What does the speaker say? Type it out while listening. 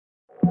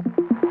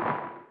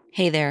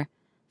Hey there.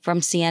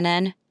 From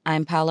CNN,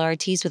 I'm Paula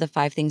Ortiz with the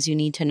 5 things you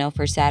need to know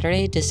for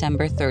Saturday,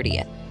 December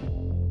 30th.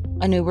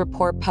 A new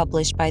report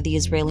published by the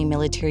Israeli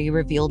military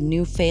revealed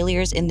new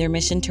failures in their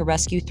mission to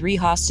rescue 3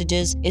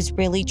 hostages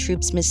Israeli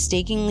troops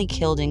mistakenly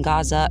killed in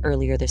Gaza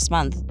earlier this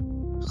month.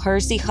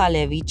 Herzi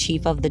Halevi,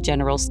 chief of the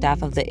General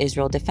Staff of the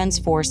Israel Defense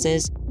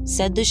Forces,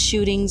 said the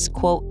shootings,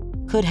 quote,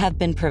 could have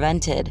been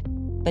prevented,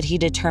 but he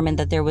determined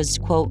that there was,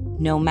 quote,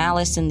 no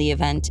malice in the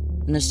event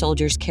and the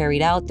soldiers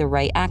carried out the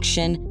right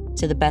action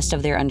to the best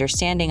of their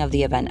understanding of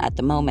the event at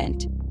the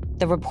moment.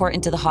 The report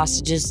into the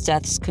hostages'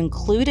 deaths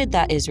concluded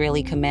that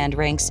Israeli command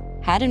ranks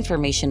had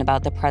information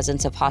about the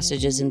presence of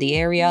hostages in the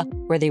area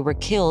where they were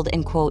killed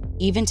and, quote,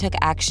 even took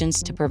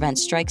actions to prevent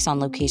strikes on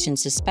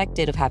locations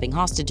suspected of having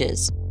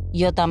hostages.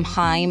 Yotam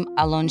Haim,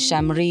 Alon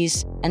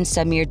Shamriz, and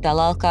Samir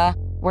Dalalka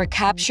were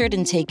captured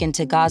and taken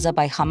to Gaza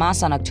by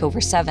Hamas on October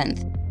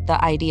 7th. The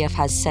IDF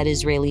has said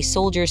Israeli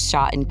soldiers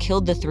shot and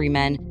killed the 3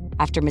 men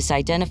after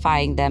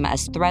misidentifying them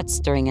as threats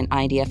during an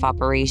IDF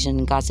operation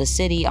in Gaza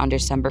City on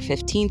December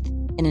 15th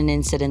in an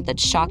incident that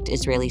shocked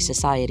Israeli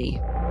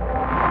society.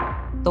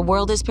 The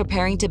world is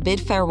preparing to bid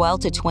farewell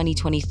to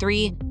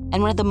 2023,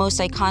 and one of the most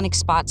iconic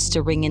spots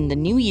to ring in the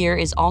new year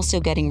is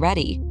also getting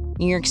ready,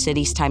 New York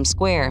City's Times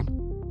Square.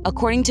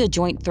 According to a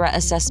joint threat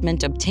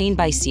assessment obtained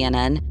by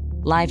CNN,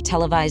 live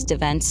televised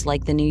events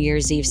like the New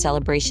Year's Eve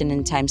celebration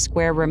in Times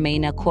Square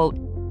remain a, quote,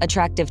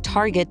 attractive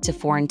target to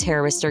foreign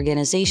terrorist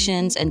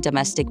organizations and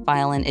domestic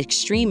violent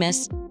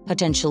extremists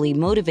potentially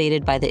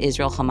motivated by the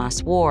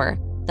Israel-Hamas war.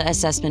 The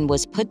assessment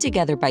was put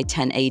together by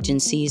 10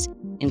 agencies,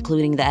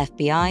 including the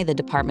FBI, the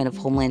Department of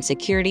Homeland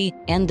Security,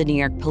 and the New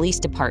York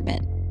Police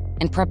Department.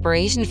 In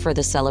preparation for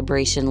the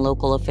celebration,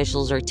 local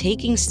officials are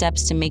taking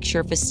steps to make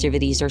sure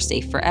festivities are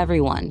safe for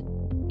everyone.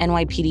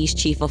 NYPD's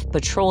Chief of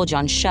Patrol,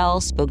 John Schell,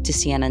 spoke to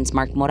CNN's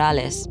Mark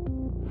Morales.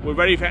 We're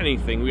ready for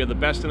anything. We are the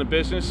best in the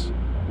business.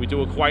 We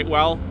do it quite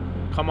well.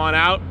 Come on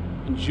out,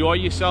 enjoy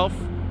yourself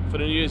for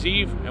the New Year's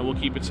Eve, and we'll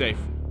keep it safe.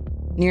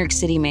 New York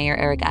City Mayor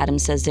Eric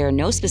Adams says there are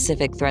no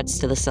specific threats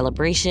to the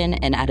celebration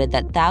and added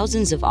that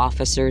thousands of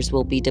officers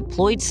will be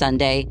deployed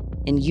Sunday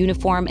in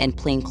uniform and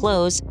plain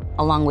clothes,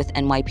 along with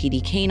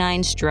NYPD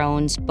canines,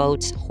 drones,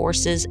 boats,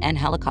 horses, and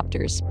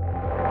helicopters.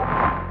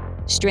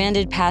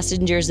 Stranded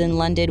passengers in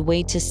London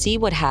wait to see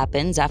what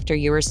happens after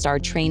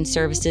Eurostar train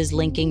services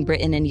linking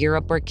Britain and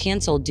Europe were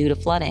canceled due to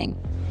flooding.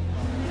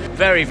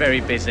 Very,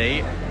 very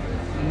busy.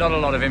 Not a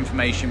lot of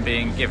information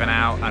being given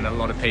out, and a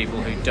lot of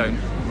people who don't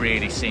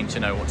really seem to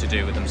know what to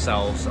do with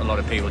themselves. A lot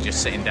of people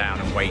just sitting down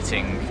and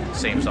waiting.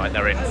 Seems like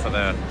they're in for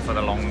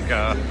the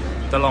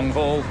long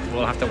haul.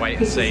 We'll have to wait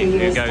and see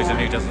who goes and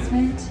who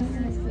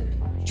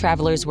doesn't.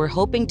 Travelers were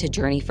hoping to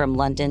journey from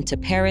London to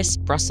Paris,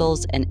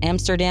 Brussels, and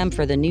Amsterdam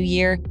for the new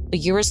year, but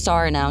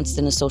Eurostar announced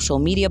in a social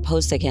media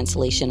post the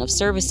cancellation of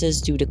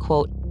services due to,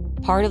 quote,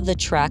 part of the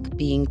track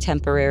being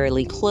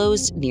temporarily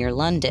closed near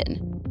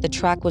London. The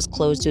track was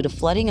closed due to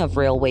flooding of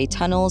railway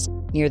tunnels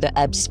near the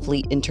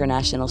Ebbsfleet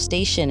International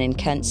Station in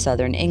Kent,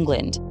 southern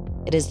England.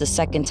 It is the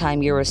second time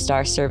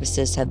Eurostar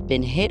services have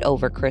been hit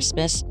over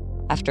Christmas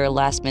after a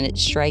last-minute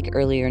strike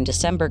earlier in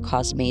December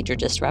caused major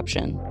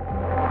disruption.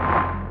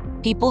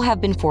 People have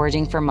been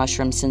foraging for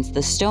mushrooms since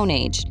the Stone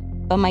Age,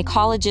 but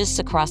mycologists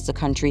across the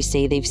country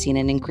say they've seen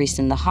an increase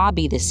in the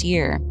hobby this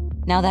year.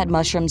 Now that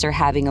mushrooms are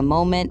having a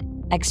moment,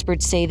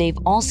 experts say they've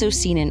also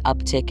seen an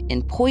uptick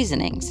in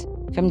poisonings.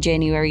 From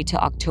January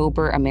to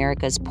October,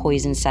 America's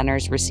poison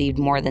centers received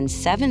more than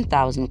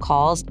 7,000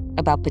 calls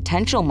about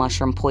potential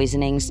mushroom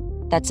poisonings.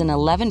 That's an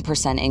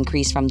 11%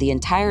 increase from the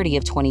entirety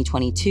of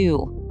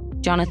 2022.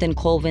 Jonathan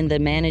Colvin, the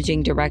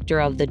managing director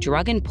of the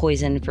Drug and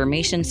Poison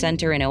Information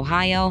Center in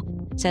Ohio,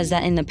 says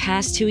that in the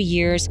past 2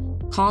 years,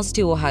 calls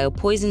to Ohio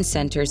poison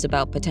centers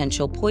about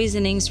potential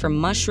poisonings from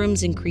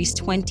mushrooms increased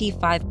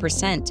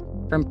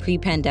 25% from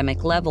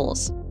pre-pandemic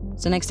levels.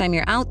 So next time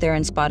you're out there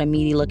and spot a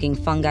meaty-looking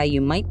fungi you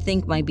might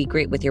think might be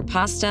great with your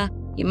pasta,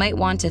 you might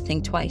want to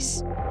think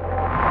twice.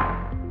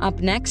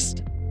 Up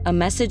next, a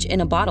message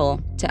in a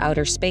bottle to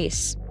outer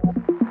space.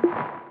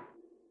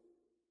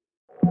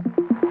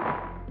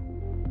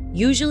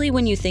 Usually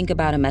when you think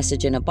about a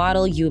message in a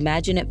bottle, you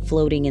imagine it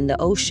floating in the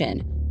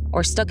ocean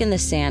or stuck in the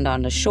sand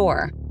on the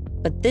shore.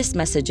 But this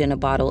message in a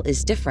bottle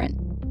is different.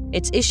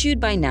 It's issued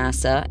by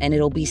NASA and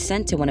it'll be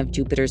sent to one of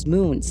Jupiter's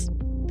moons.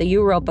 The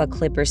Europa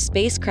Clipper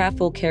spacecraft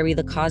will carry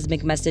the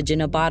cosmic message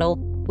in a bottle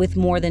with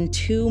more than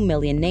 2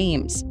 million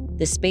names.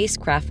 The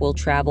spacecraft will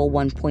travel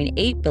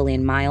 1.8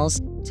 billion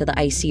miles to the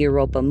icy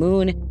Europa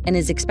moon and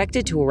is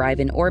expected to arrive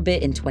in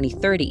orbit in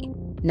 2030.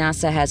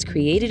 NASA has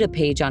created a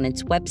page on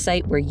its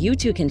website where you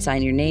too can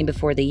sign your name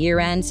before the year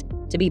ends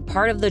to be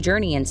part of the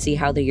journey and see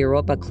how the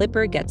Europa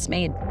Clipper gets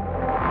made.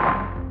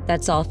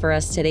 That's all for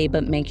us today,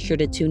 but make sure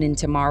to tune in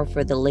tomorrow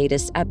for the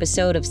latest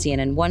episode of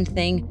CNN One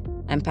Thing.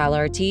 I'm Paula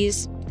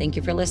Ortiz. Thank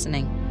you for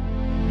listening.